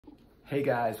Hey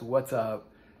guys, what's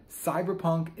up?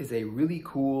 Cyberpunk is a really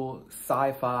cool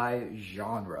sci-fi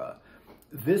genre.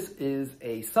 This is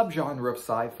a subgenre of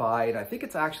sci-fi, and I think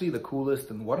it's actually the coolest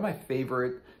and one of my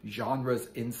favorite genres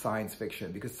in science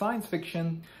fiction, because science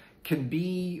fiction can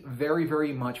be very,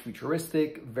 very much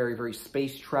futuristic, very, very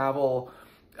space travel,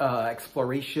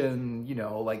 exploration,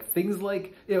 like things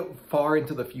like, far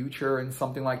into the future and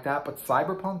something like that. But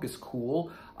cyberpunk is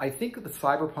cool. I think that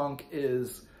cyberpunk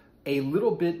is a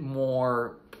little bit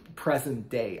more present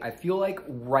day. I feel like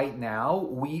right now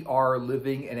we are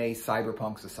living in a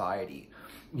cyberpunk society,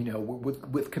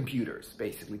 with computers,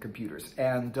 basically computers.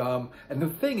 And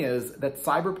the thing is that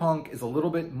cyberpunk is a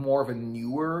little bit more of a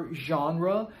newer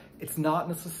genre. It's not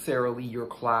necessarily your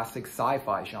classic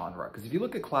sci-fi genre. Because if you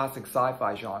look at classic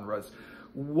sci-fi genres,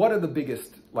 what are the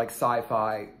biggest like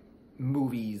sci-fi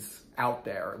movies out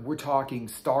there? We're talking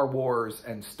Star Wars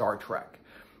and Star Trek.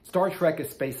 Star Trek is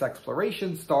space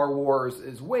exploration. Star Wars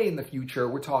is way in the future.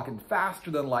 We're talking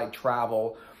faster than light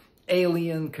travel,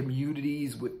 alien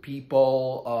communities with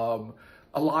people,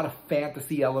 a lot of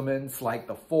fantasy elements like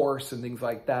the Force and things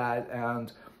like that,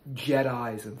 and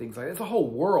Jedis and things like that. It's a whole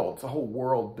world. It's a whole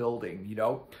world building,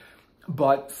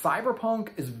 But cyberpunk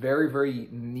is very, very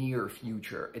near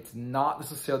future. It's not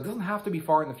necessarily, it doesn't have to be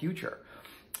far in the future.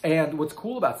 And what's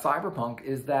cool about cyberpunk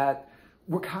is that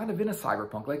we're kind of in a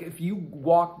cyberpunk. Like if you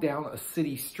walk down a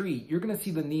city street, you're going to see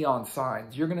the neon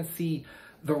signs. You're going to see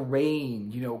the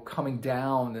rain, coming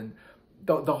down, and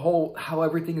the whole, how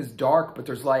everything is dark, but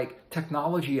there's like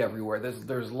technology everywhere.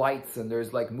 There's lights, and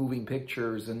there's like moving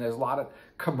pictures, and there's a lot of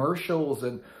commercials,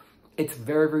 and it's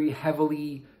very, very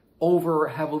heavily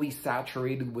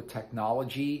saturated with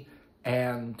technology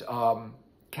and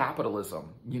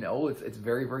capitalism. It's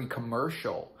very, very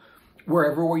commercial.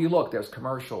 Wherever you look, there's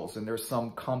commercials, and there's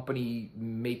some company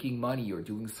making money or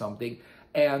doing something.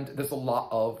 And there's a lot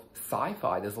of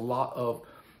sci-fi. There's a lot of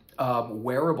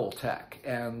wearable tech,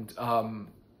 and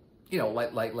like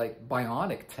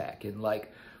bionic tech, and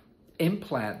like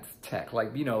implant tech.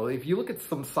 Like if you look at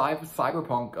some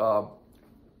cyberpunk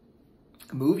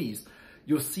movies,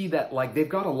 you'll see that like they've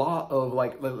got a lot of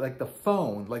like the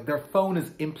phone. Like their phone is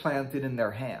implanted in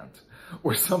their hand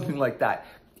or something like that.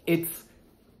 It's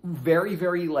very,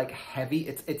 very like heavy.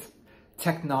 It's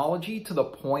technology to the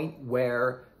point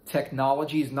where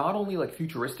technology is not only like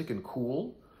futuristic and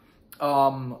cool,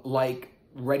 like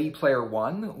Ready Player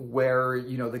One, where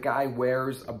the guy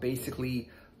wears basically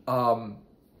a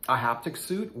haptic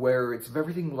suit where it's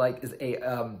everything like is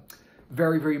a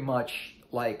very, very much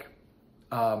like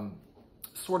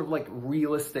sort of like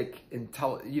realistic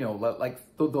like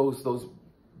those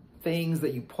things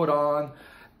that you put on.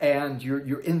 And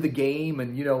you're in the game,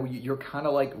 and you're kind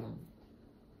of like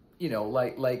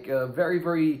very,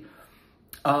 very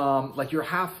like you're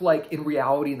half like in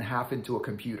reality and half into a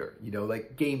computer,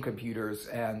 like game computers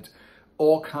and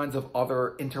all kinds of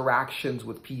other interactions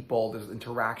with people. There's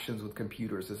interactions with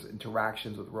computers, there's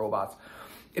interactions with robots.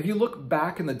 If you look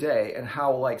back in the day and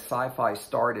how like sci-fi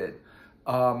started,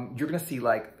 you're gonna see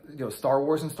like Star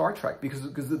Wars and Star Trek, because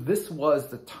this was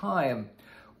the time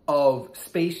of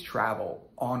space travel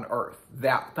on Earth.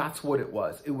 That's what it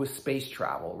was. It was space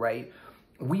travel, right?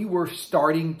 We were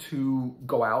starting to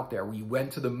go out there. We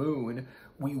went to the moon.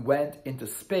 We went into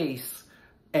space,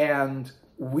 and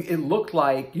it looked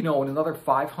like, in another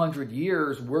 500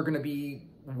 years, we're going to be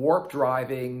warp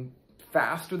driving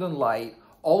faster than light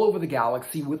all over the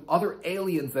galaxy with other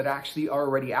aliens that actually are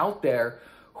already out there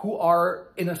who are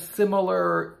in a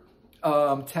similar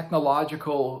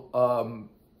technological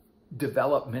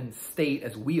development state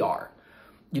as we are.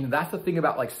 That's the thing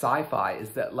about like sci-fi,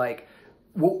 is that like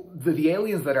the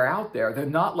aliens that are out there, they're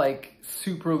not like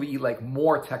superly like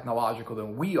more technological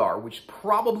than we are, which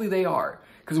probably they are,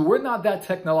 because we're not that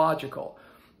technological.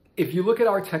 If you look at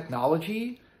our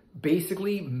technology,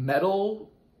 basically metal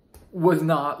was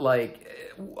not like,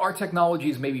 our technology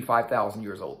is maybe 5,000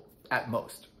 years old at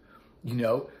most,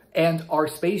 and our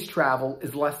space travel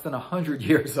is less than 100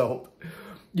 years old.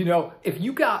 If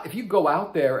you go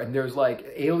out there and there's like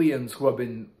aliens who have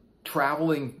been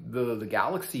traveling the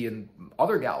galaxy and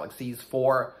other galaxies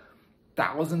for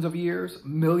thousands of years,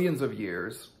 millions of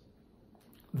years,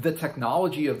 the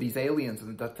technology of these aliens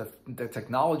and the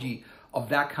technology of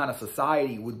that kind of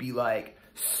society would be like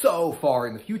so far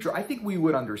in the future. I think we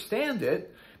would understand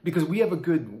it because we have a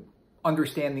good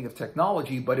understanding of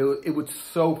technology, but it was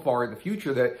so far in the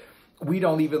future that we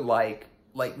don't even like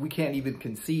we can't even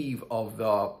conceive of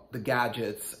the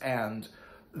gadgets and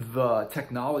the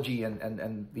technology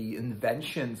and the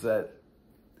inventions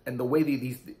and the way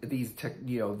these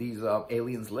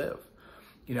aliens live.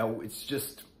 It's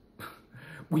just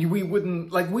we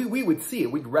wouldn't, like, we would see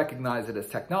it, we'd recognize it as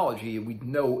technology, and we'd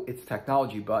know it's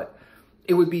technology, but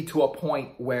it would be to a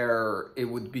point where it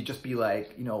would be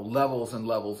like, you know, levels and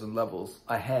levels and levels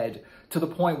ahead, to the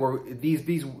point where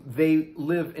they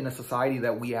live in a society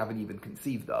that we haven't even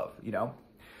conceived of, you know?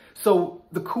 So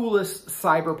the coolest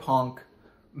cyberpunk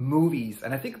movies,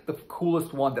 and I think the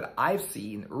coolest one that I've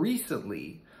seen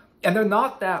recently, and they're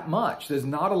not that much. There's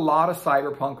not a lot of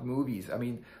cyberpunk movies. I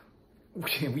mean,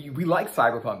 we like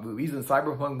cyberpunk movies, and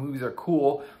cyberpunk movies are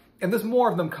cool, and there's more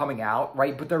of them coming out,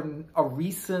 right? But they're a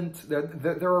recent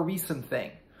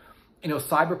thing. You know,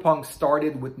 cyberpunk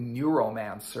started with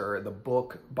Neuromancer, the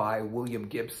book by William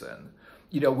Gibson,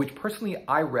 you know, which personally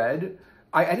I read.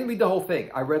 I didn't read the whole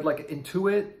thing. I read like into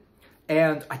it,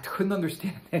 and I couldn't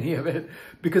understand any of it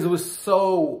because it was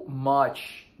so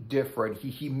much different.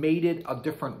 He made it a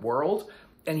different world,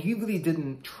 and he really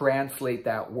didn't translate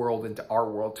that world into our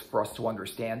world for us to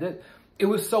understand it. It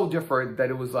was so different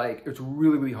that it was like, it's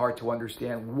really, really hard to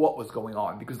understand what was going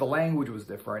on because the language was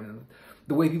different and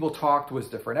the way people talked was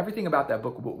different. Everything about that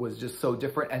book was just so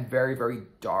different and very, very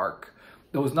dark.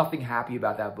 There was nothing happy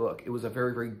about that book. It was a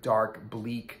very, very dark,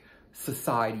 bleak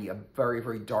society, a very,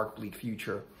 very dark, bleak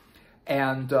future.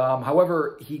 And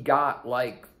however, he got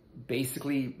like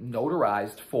basically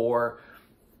notarized for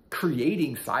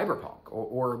creating cyberpunk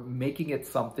or making it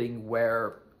something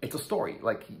where it's a story,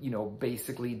 like, you know,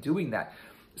 basically doing that.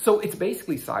 So it's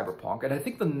basically cyberpunk. And I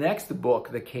think the next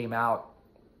book that came out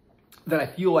that I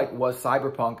feel like was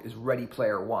cyberpunk is Ready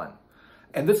Player One.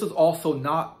 And this is also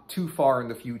not too far in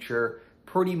the future,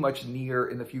 pretty much near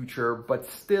in the future, but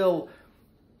still,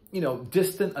 you know,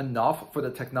 distant enough for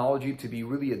the technology to be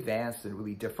really advanced and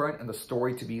really different, and the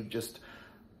story to be just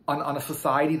on a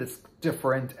society that's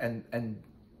different and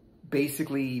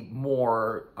basically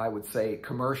more, I would say,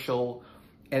 commercial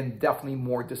and definitely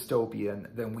more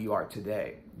dystopian than we are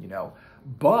today, you know.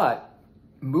 But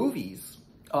movies,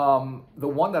 the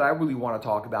one that I really want to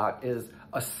talk about is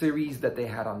a series that they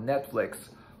had on Netflix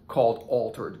called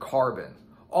Altered Carbon.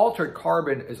 Altered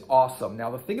Carbon is awesome.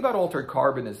 Now, the thing about Altered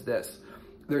Carbon is this.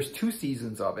 There's 2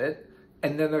 seasons of it,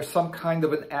 and then there's some kind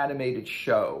of an animated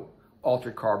show,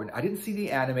 Altered Carbon. I didn't see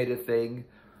the animated thing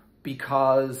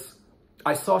because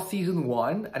I saw season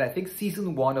 1, and I think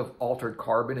season 1 of Altered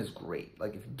Carbon is great.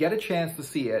 Like, if you get a chance to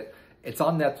see it, it's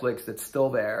on Netflix, it's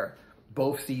still there,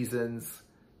 both seasons.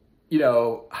 You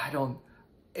know,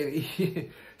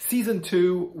 season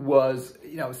 2 was,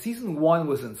 you know, season 1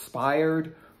 was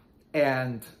inspired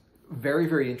and very,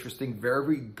 very interesting, very,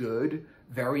 very good,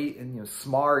 very, you know,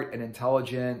 smart and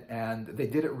intelligent, and they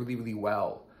did it really, really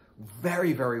well.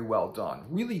 Very, very well done.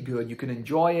 Really good. You can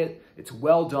enjoy it. It's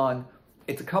well done.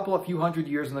 It's a few hundred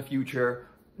years in the future,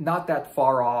 not that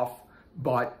far off,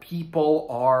 but people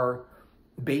are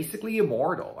basically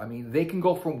immortal. I mean, they can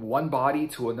go from one body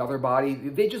to another body.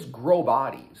 They just grow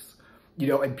bodies, you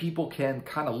know, and people can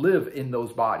kind of live in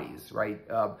those bodies, right?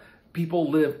 People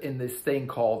live in this thing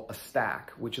called a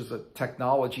stack, which is a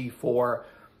technology for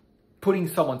putting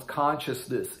someone's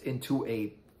consciousness into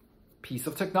a piece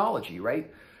of technology,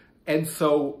 right? And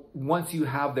so once you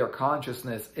have their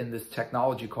consciousness in this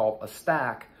technology called a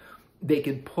stack, they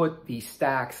can put these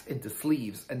stacks into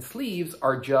sleeves. And sleeves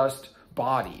are just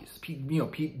bodies, you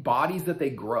know, bodies that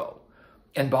they grow.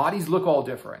 And bodies look all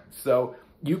different. So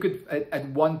you could at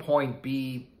one point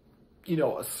be, you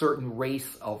know, a certain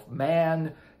race of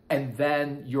man, and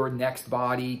then your next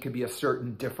body could be a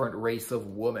certain different race of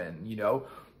woman, you know?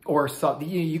 Or something,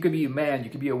 you could be a man, you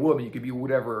could be a woman, you could be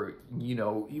whatever, you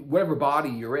know, whatever body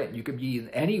you're in. You could be in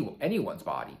anyone's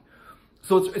body.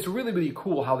 So it's really, really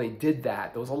cool how they did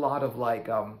that. There was a lot of like,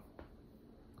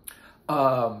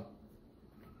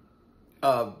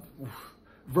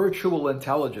 virtual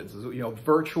intelligence, you know,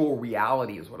 virtual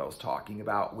reality is what I was talking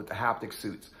about with the haptic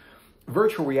suits.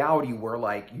 Virtual reality where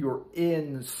like you're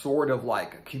in sort of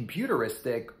like a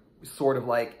computeristic sort of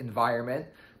like environment,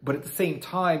 but at the same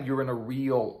time, you're in a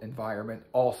real environment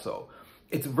also.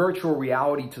 It's virtual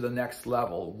reality to the next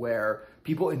level where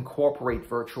people incorporate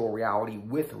virtual reality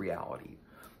with reality.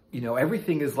 You know,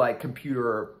 everything is like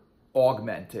computer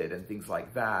augmented and things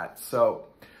like that. So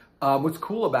what's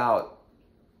cool about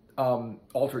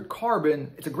Altered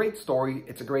Carbon, it's a great story.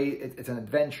 It's an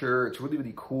adventure. It's really,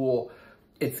 really cool.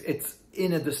 It's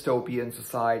in a dystopian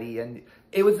society. And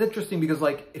it was interesting because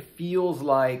like, it feels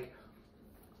like,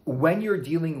 when you're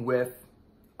dealing with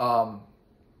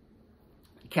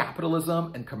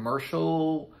capitalism and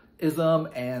commercialism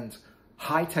and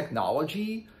high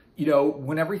technology, you know,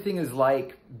 when everything is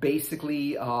like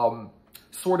basically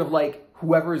sort of like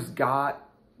whoever's got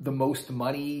the most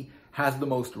money has the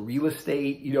most real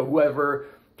estate, you know, whoever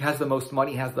has the most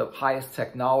money, has the highest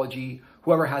technology.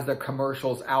 Whoever has their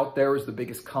commercials out there is the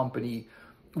biggest company.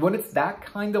 When it's that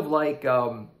kind of like,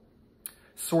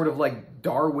 sort of like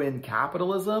Darwin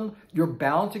capitalism, you're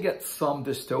bound to get some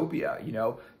dystopia, you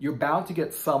know? You're bound to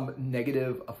get some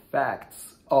negative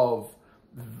effects of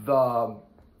the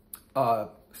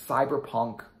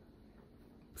cyberpunk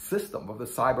system, of the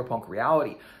cyberpunk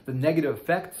reality. The negative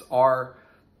effects are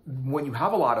when you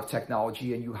have a lot of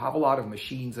technology and you have a lot of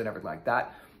machines and everything like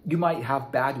that, you might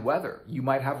have bad weather. You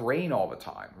might have rain all the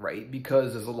time, right?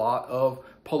 Because there's a lot of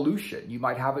pollution. You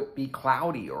might have it be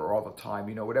cloudy or all the time,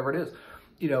 you know, whatever it is,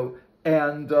 you know,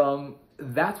 and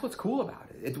that's what's cool about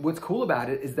it. What's cool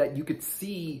about it is that you could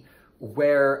see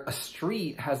where a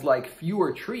street has like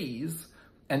fewer trees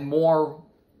and more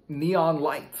neon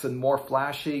lights and more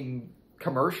flashing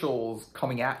commercials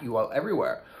coming at you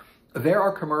everywhere. There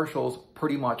are commercials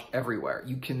pretty much everywhere.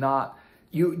 You cannot,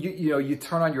 you know, you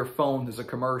turn on your phone, there's a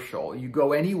commercial. You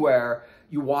go anywhere,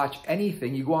 you watch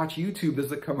anything, you watch YouTube,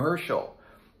 there's a commercial.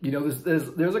 You know,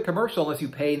 there's a commercial unless you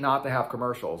pay not to have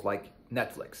commercials, like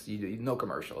Netflix. You no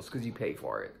commercials because you pay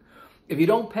for it. If you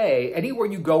don't pay, anywhere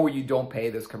you go where you don't pay,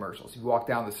 there's commercials. You walk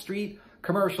down the street,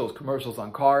 commercials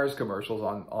on cars, commercials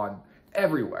on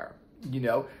everywhere, you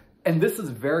know? And this is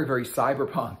very, very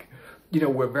cyberpunk. You know,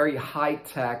 we're very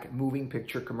high-tech moving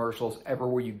picture commercials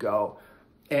everywhere you go.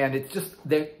 And it's just,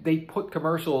 they put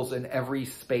commercials in every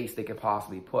space they could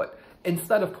possibly put.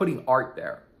 Instead of putting art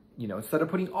there, you know, instead of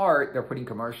putting art, they're putting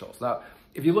commercials. Now,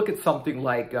 if you look at something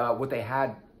like what they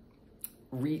had,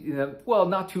 well,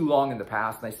 not too long in the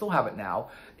past, and they still have it now,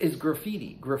 is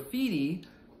graffiti. Graffiti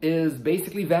is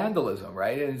basically vandalism,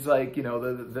 right? And it's like, you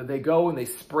know, they go and they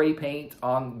spray paint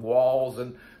on walls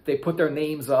and they put their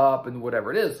names up and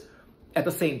whatever it is. At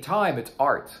the same time, it's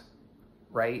art,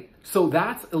 right? So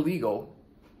that's illegal,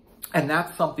 and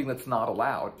that's something that's not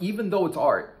allowed. Even though it's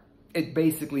art, it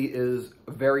basically is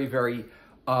very, very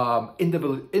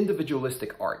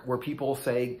individualistic art, where people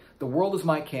say, the world is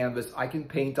my canvas, I can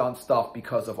paint on stuff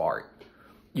because of art.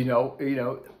 You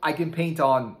know, I can paint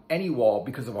on any wall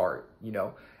because of art, you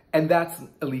know, and that's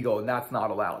illegal and that's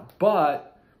not allowed.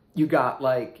 But you got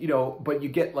like, you know, but you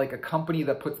get like a company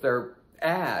that puts their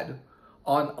ad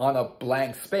on a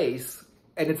blank space,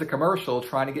 and it's a commercial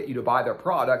trying to get you to buy their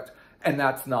product, and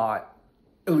that's not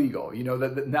illegal. You know,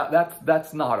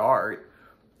 that's not art.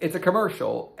 It's a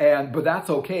commercial, but that's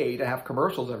okay to have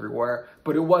commercials everywhere,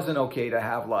 but it wasn't okay to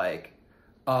have like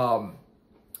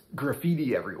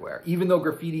graffiti everywhere. Even though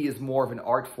graffiti is more of an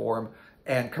art form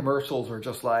and commercials are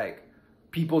just like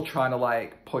people trying to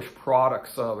like push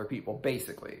products on other people,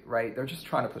 basically, right? They're just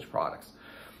trying to push products.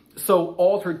 So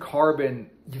Altered Carbon,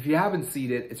 if you haven't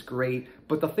seen it, it's great.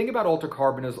 But the thing about Altered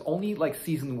Carbon is only like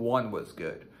season 1 was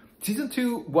good. Season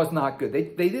 2 was not good. They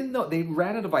didn't know, they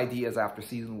ran out of ideas after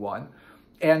season 1.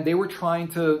 And they were trying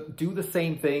to do the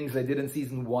same things they did in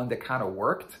season 1 that kind of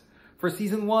worked for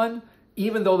season 1,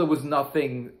 even though there was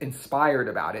nothing inspired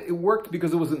about it. It worked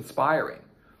because it was inspiring.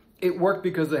 It worked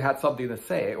because it had something to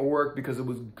say. It worked because it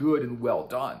was good and well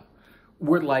done.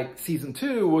 Where like season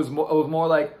 2 was more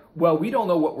like, well, we don't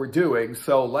know what we're doing,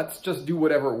 so let's just do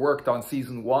whatever worked on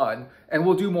season 1, and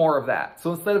we'll do more of that.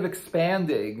 So instead of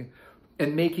expanding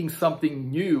and making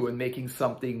something new and making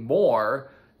something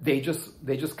more, they just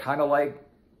kind of like,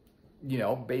 you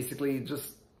know, basically just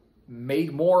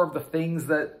made more of the things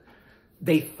that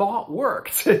they thought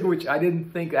worked, which I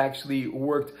didn't think actually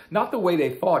worked. Not the way they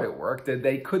thought it worked. They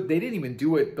didn't even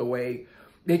do it the way,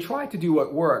 they tried to do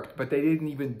what worked, but they didn't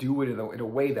even do it in a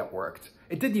way that worked.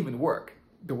 It didn't even work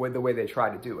the way they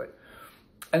tried to do it.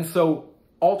 And so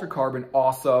Altered Carbon,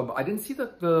 awesome. I didn't see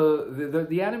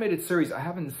the animated series. I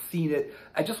haven't seen it.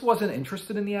 I just wasn't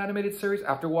interested in the animated series.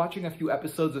 After watching a few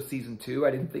episodes of season 2,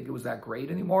 I didn't think it was that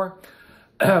great anymore.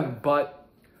 But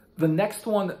the next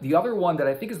one, the other one that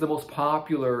I think is the most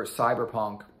popular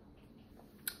cyberpunk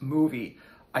movie,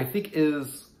 I think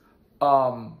is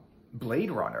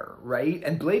Blade Runner, right?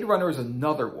 And Blade Runner is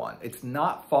another one. It's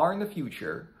not far in the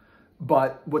future,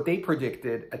 but what they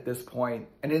predicted at this point,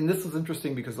 and then this is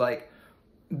interesting because like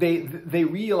they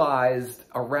realized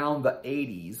around the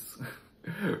 80s,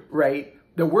 right,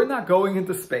 that we're not going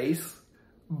into space,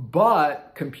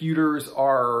 but computers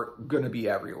are going to be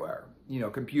everywhere. You know,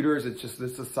 computers, it's just,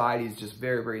 this society is just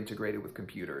very, very integrated with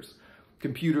computers.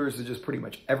 Computers are just pretty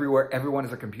much everywhere. Everyone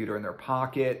has a computer in their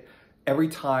pocket. Every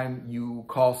time you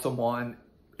call someone,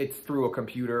 it's through a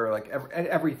computer. Like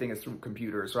everything is through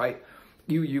computers, right?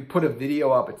 You put a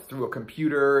video up, it's through a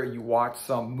computer. You watch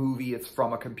some movie, it's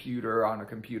from a computer, on a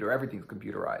computer. Everything's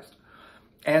computerized.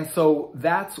 And so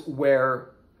that's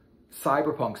where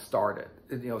Cyberpunk started.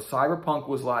 You know, Cyberpunk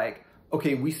was like,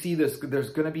 okay, we see this, there's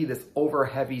going to be this over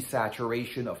heavy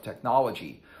saturation of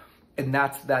technology. And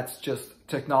that's just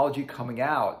technology coming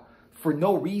out for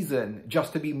no reason,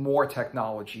 just to be more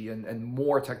technology and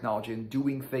more technology and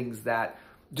doing things that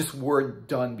just weren't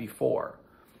done before.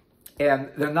 And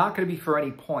they're not going to be for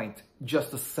any point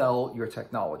just to sell your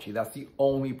technology. That's the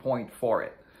only point for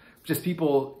it. Just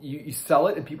people, you sell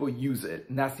it and people use it.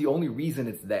 And that's the only reason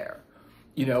it's there.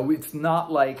 You know, it's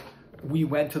not like we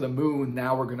went to the moon,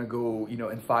 now we're going to go, you know,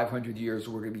 in 500 years,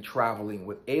 we're going to be traveling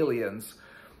with aliens.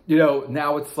 You know,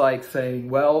 now it's like saying,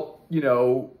 well, you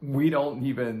know, we don't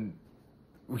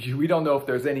know if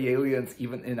there's any aliens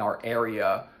even in our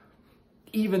area,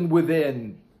 even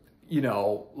within, you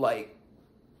know, like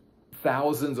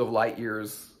thousands of light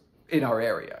years in our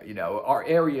area. You know, our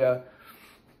area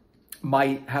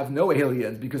might have no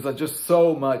aliens because there's just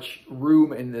so much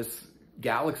room in this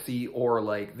galaxy or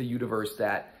like the universe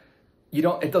that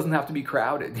it doesn't have to be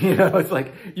crowded. You know, it's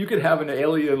like you could have an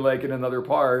alien like in another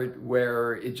part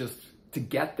where it just, to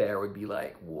get there would be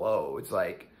like, whoa, it's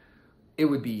like, it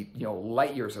would be, you know,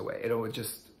 light years away.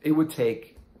 It would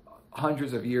take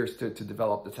hundreds of years to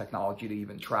develop the technology to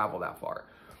even travel that far.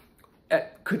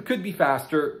 It could be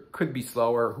faster, could be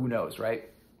slower, who knows, right?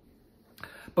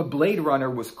 But Blade Runner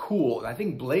was cool. I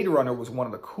think Blade Runner was one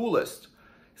of the coolest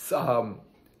cyberpunk.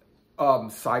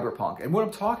 And what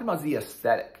I'm talking about is the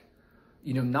aesthetic.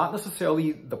 You know, not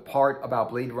necessarily the part about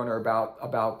Blade Runner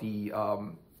about the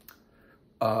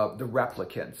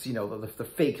replicants, you know, the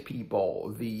fake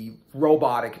people, the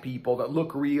robotic people that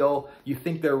look real. You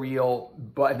think they're real,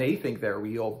 and they think they're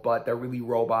real, but they're really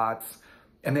robots,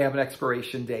 and they have an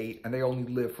expiration date, and they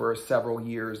only live for several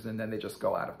years, and then they just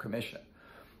go out of commission.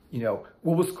 You know,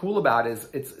 what was cool about it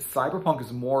is cyberpunk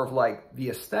is more of like the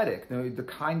aesthetic, the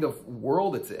kind of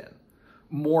world it's in,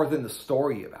 more than the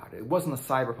story about it. It wasn't a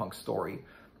cyberpunk story,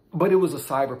 but it was a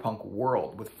cyberpunk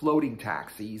world with floating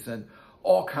taxis and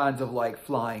all kinds of like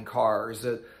flying cars,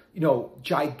 you know,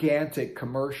 gigantic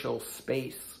commercial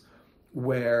space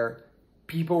where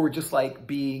people were just like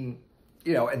being,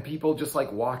 you know, and people just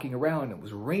like walking around. It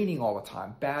was raining all the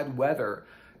time, bad weather.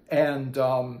 And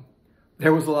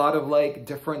there was a lot of like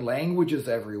different languages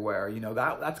everywhere. You know,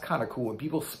 that's kind of cool. And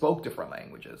people spoke different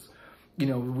languages, you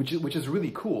know, which is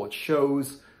really cool. It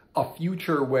shows a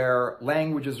future where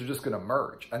languages are just going to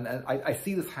merge. And I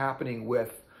see this happening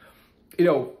with, you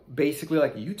know, basically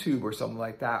like YouTube or something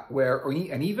like that,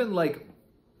 and even like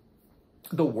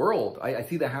the world. I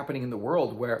see that happening in the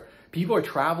world where people are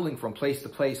traveling from place to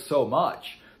place so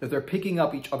much that they're picking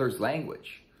up each other's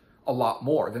language a lot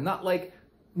more. They're not like,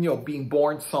 you know, being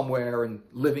born somewhere and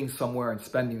living somewhere and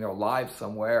spending their lives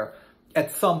somewhere.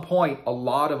 At some point, a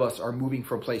lot of us are moving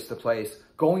from place to place,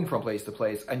 going from place to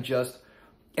place, and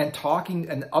talking,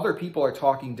 and other people are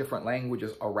talking different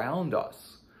languages around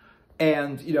us.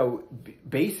 And, you know,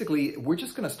 basically, we're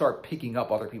just going to start picking up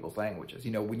other people's languages.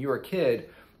 You know, when you're a kid,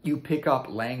 you pick up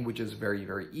languages very,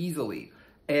 very easily.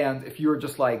 And if you're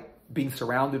just like being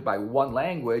surrounded by one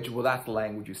language, well, that's the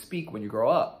language you speak when you grow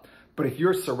up. But if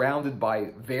you're surrounded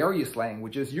by various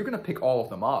languages, you're going to pick all of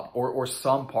them up, or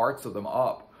some parts of them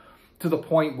up, to the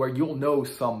point where you'll know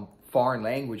some foreign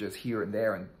languages here and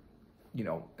there and, you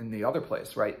know, in the other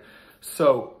place, right?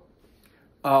 So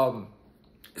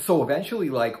eventually,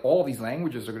 like, all these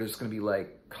languages are just going to be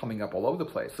like coming up all over the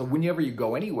place. So whenever you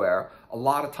go anywhere, a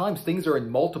lot of times things are in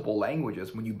multiple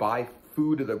languages. When you buy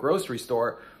food at the grocery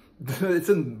store, it's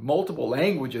in multiple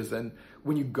languages. And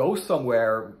when you go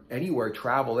somewhere, anywhere,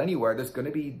 travel anywhere, there's going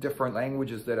to be different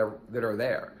languages that are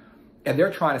there. And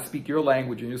they're trying to speak your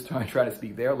language, and you're just trying to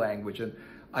speak their language. And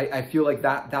I feel like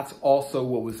that's also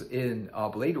what was in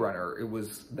Blade Runner. It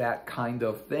was that kind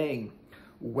of thing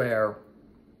where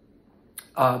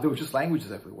there was just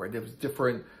languages everywhere. There was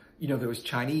different, you know, there was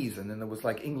Chinese, and then there was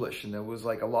like English, and there was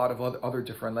like a lot of other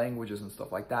different languages and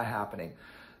stuff like that happening.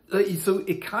 So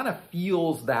it kind of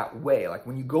feels that way. Like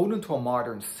when you go into a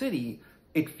modern city,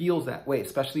 it feels that way,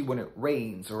 especially when it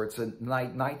rains or it's a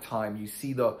nighttime. You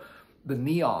see the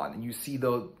neon, and you see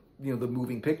the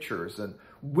moving pictures. And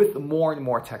with more and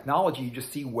more technology, you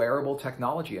just see wearable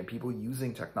technology and people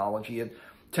using technology, and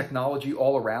technology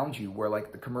all around you, where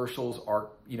like the commercials are,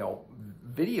 you know,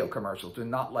 video commercials. They're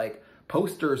not like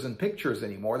posters and pictures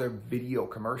anymore. They're video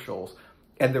commercials,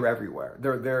 and they're everywhere.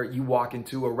 They're there. You walk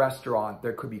into a restaurant,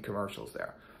 there could be commercials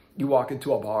there. You walk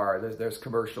into a bar, there's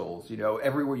commercials, you know,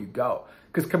 everywhere you go.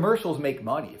 Because commercials make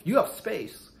money. If you have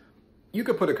space, you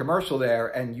could put a commercial there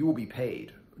and you will be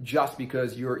paid just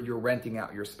because you're renting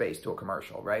out your space to a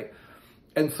commercial, right?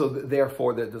 And so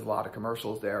therefore there's a lot of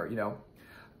commercials there, you know.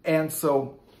 And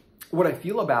so what I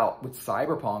feel about with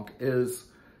Cyberpunk is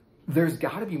there's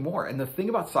got to be more. And the thing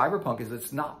about Cyberpunk is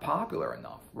it's not popular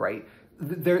enough, right?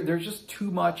 There's just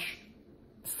too much,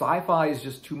 sci-fi is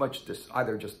just too much,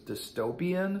 either just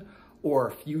dystopian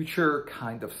or future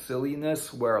kind of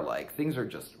silliness where like things are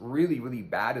just really, really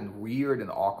bad and weird and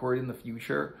awkward in the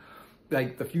future.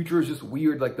 Like the future is just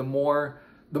weird. Like the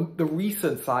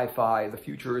recent sci-fi, the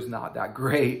future is not that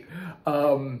great.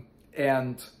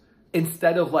 And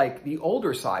instead of like the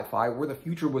older sci-fi where the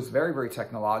future was very, very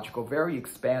technological, very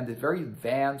expanded, very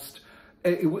advanced,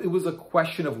 it was a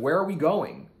question of where are we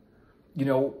going? You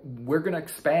know, we're going to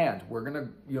expand. We're going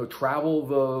to, you know,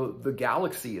 travel the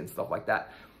galaxy and stuff like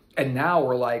that. And now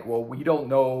we're like, well, we don't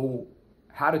know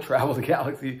how to travel the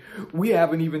galaxy. We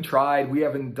haven't even tried. We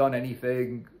haven't done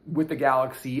anything with the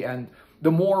galaxy. And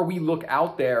the more we look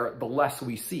out there, the less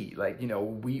we see. Like, you know,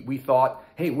 we thought,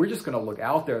 hey, we're just going to look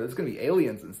out there. There's going to be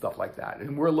aliens and stuff like that.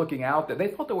 And we're looking out there. They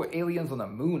thought there were aliens on the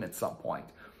moon at some point.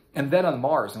 And then on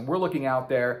Mars. And we're looking out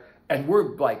there and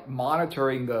we're like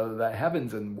monitoring the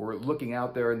heavens and we're looking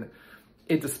out there and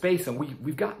into space and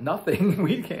we've got nothing.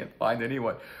 We can't find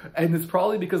anyone. And it's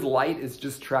probably because light is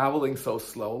just traveling so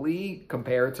slowly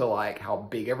compared to like how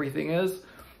big everything is.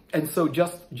 And so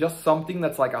just something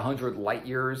that's like 100 light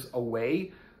years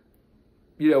away,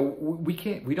 you know, we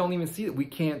don't even see it. We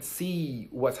can't see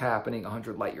what's happening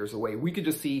 100 light years away. We could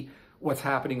just see what's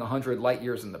happening 100 light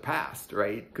years in the past,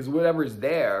 right? Because whatever's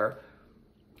there,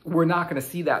 we're not going to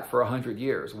see that for 100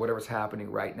 years, whatever's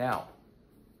happening right now.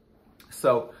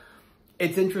 So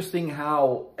it's interesting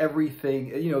how everything,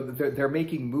 you know, they're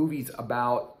making movies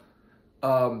about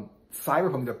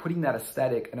cyberpunk. They're putting that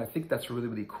aesthetic, and I think that's really,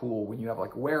 really cool when you have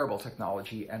like wearable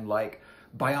technology and like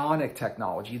bionic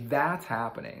technology. That's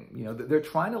happening. You know, they're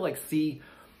trying to like see,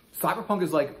 cyberpunk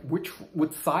is like,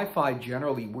 with sci-fi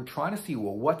generally, we're trying to see,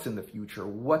 well, what's in the future?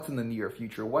 What's in the near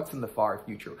future? What's in the far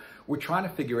future? We're trying to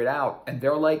figure it out. And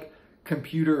they're like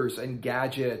computers and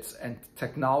gadgets and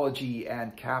technology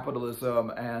and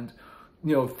capitalism and,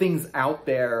 you know, things out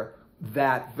there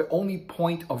that the only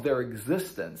point of their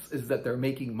existence is that they're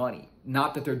making money,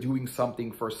 not that they're doing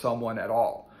something for someone at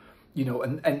all. You know,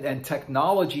 and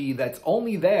technology that's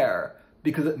only there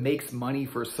because it makes money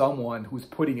for someone who's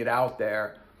putting it out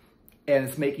there, and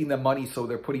it's making them money, so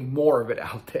they're putting more of it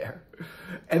out there.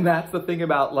 And that's the thing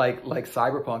about like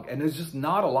Cyberpunk. And there's just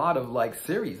not a lot of like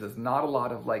series. There's not a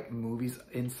lot of like movies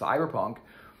in Cyberpunk,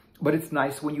 but it's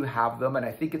nice when you have them. And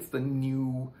I think it's the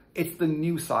new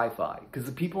sci-fi, because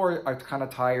the people are kind of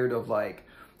tired of like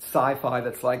sci-fi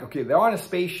that's like, okay, they're on a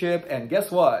spaceship and guess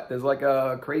what? There's like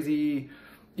a crazy,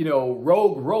 you know,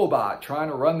 rogue robot trying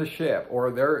to run the ship,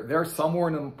 or they're somewhere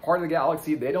in a part of the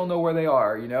galaxy, they don't know where they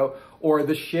are, you know, or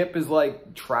the ship is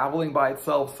like traveling by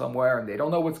itself somewhere and they don't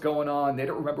know what's going on, they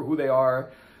don't remember who they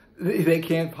are, they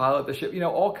can't pilot the ship, you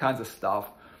know, all kinds of stuff.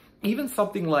 Even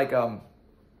something like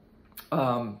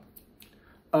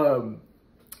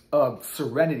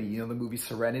Serenity, you know, the movie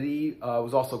Serenity,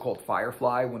 was also called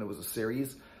Firefly when it was a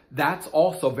series. That's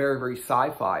also very, very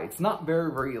sci-fi. It's not very,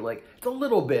 very like, it's a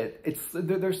little bit,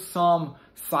 there's some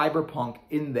cyberpunk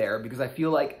in there, because I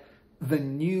feel like the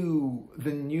new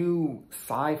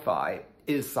sci-fi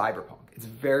is cyberpunk. It's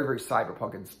very, very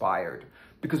cyberpunk inspired,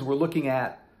 because we're looking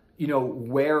at, you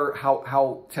know,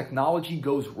 how technology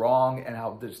goes wrong and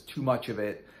how there's too much of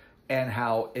it and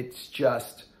how it's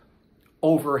just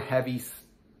over heavy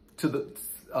to the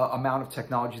amount of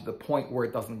technology to the point where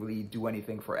it doesn't really do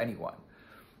anything for anyone.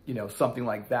 You know, something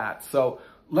like that. So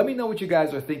let me know what you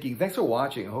guys are thinking. Thanks for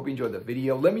watching. I hope you enjoyed the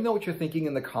video. Let me know what you're thinking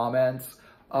in the comments.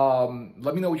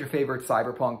 Let me know what your favorite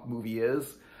cyberpunk movie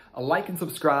is. Like and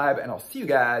subscribe, and I'll see you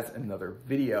guys in another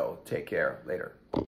video. Take care. Later.